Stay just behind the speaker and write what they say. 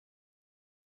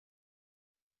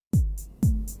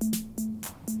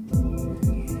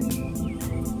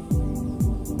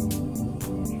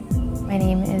My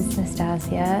name is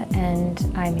Nastasia,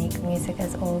 and I make music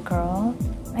as OID Girl.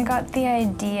 I got the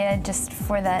idea just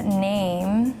for that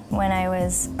name when I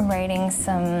was writing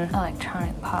some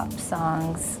electronic pop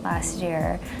songs last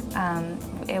year.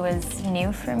 It was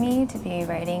new for me to be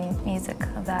writing music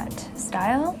of that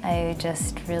style. I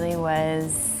just really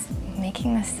was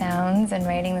making the sounds and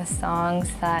writing the songs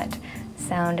that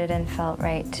sounded and felt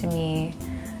right to me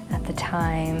at the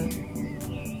time.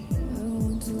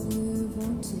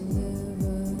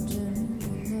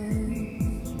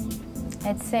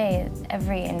 I'd say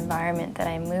every environment that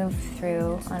I move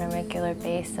through on a regular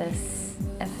basis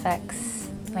affects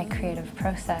my creative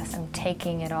process. I'm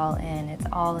taking it all in. It's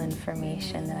all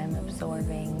information that I'm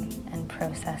absorbing and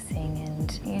processing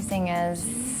and using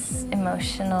as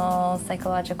emotional,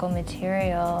 psychological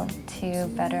material to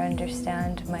better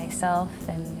understand myself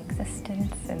and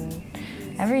existence and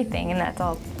everything, and that's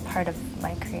all part of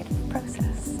my creative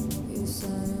process.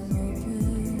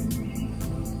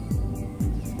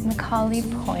 Macaulay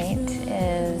Point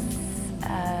is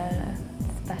a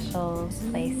special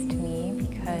place to me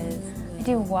because I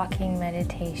do walking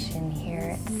meditation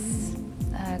here. It's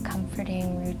a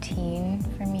comforting routine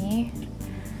for me.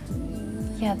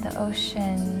 Yeah, the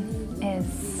ocean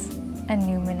is a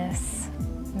numinous,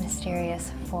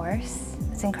 mysterious force.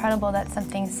 It's incredible that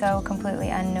something so completely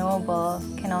unknowable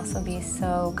can also be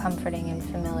so comforting and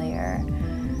familiar.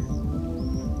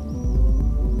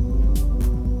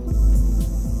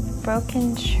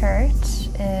 Broken Church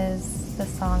is the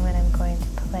song that I'm going to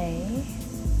play.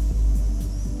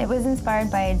 It was inspired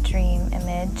by a dream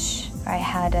image. I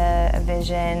had a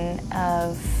vision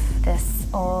of this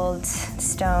old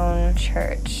stone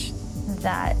church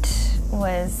that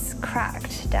was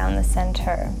cracked down the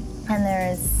center, and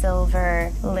there is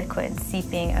silver liquid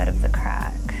seeping out of the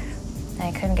crack.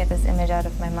 I couldn't get this image out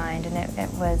of my mind, and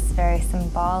it was very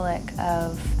symbolic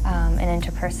of an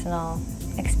interpersonal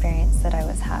experience that I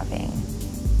was having.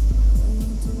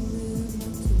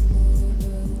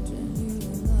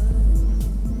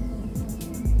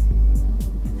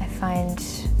 I find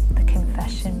the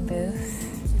confession booth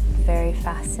very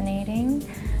fascinating.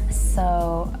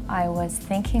 So I was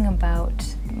thinking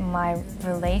about my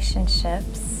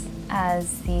relationships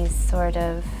as these sort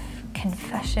of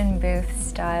confession booth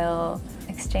style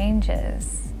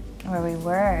exchanges where we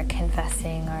were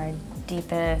confessing our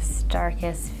deepest,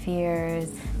 darkest fears,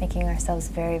 making ourselves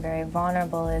very, very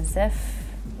vulnerable as if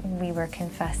we were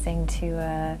confessing to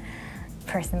a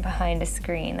person behind a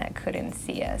screen that couldn't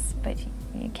see us, but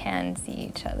you can see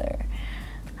each other.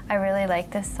 I really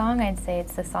like this song. I'd say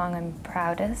it's the song I'm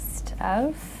proudest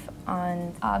of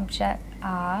on Object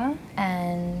A,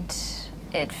 and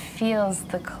it feels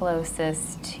the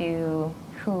closest to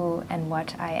who and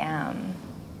what I am.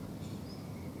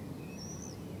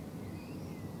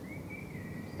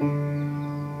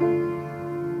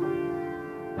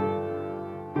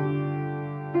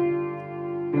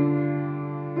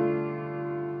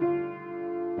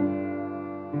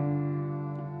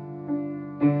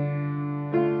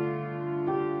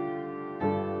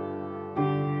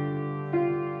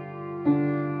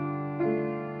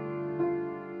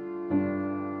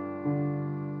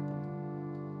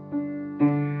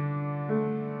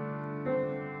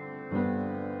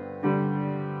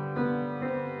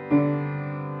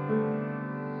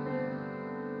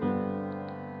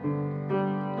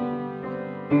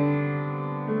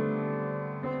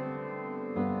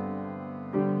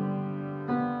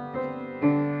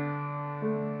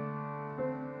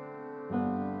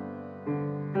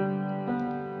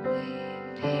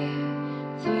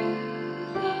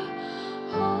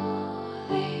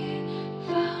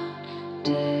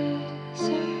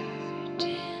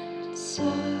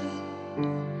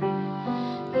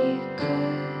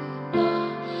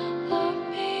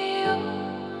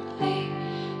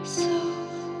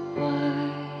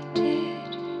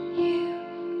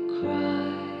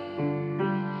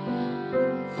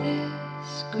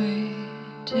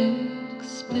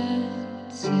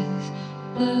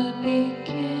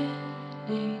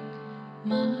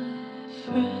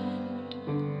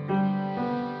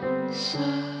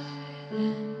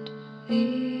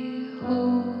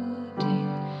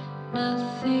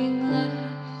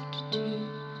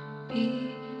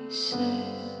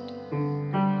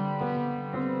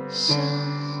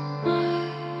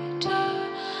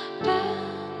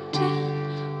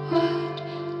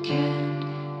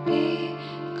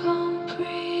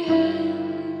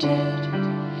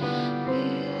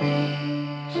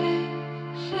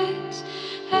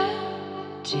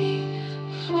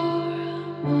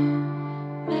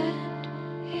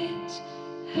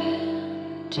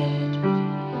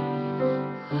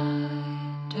 I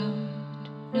don't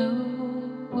know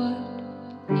what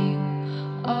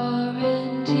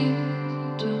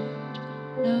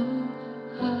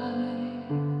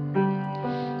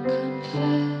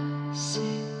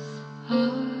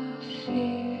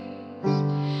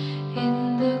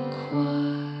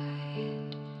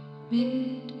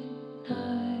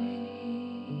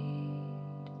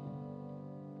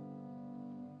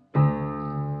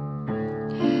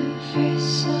Every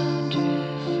sound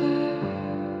river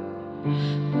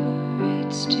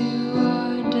parades to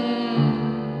our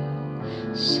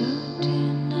death. So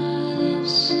deny love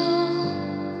song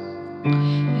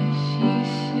if you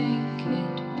think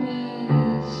it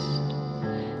best.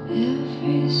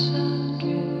 Every sound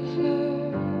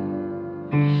river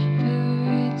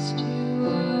parades to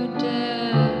our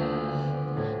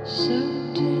death. So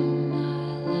deny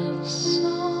love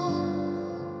song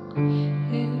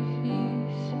if you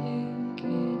think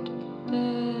it best.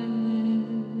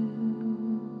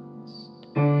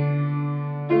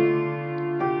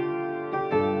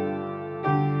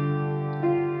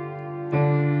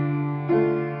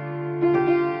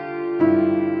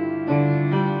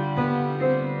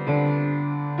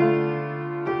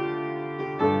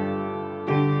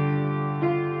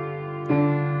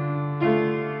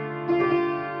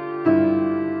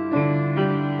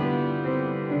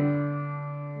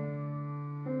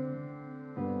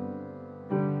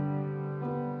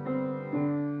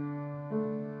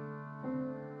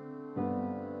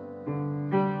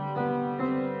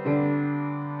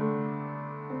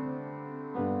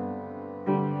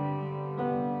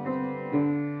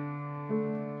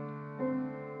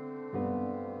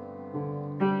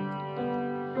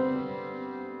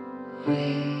 We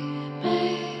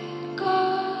make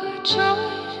our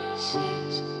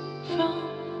choices from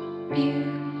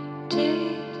mutated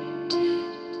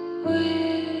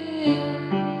will,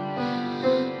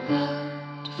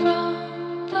 out from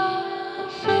the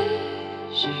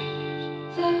fissure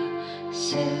the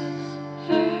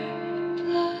silver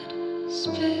blood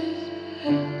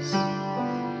spills.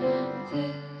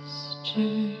 This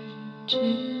church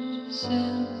is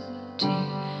empty,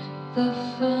 the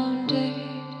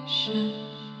foundation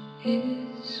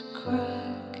is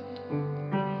cracked.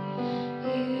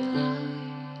 He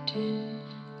lied in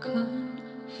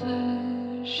conversion.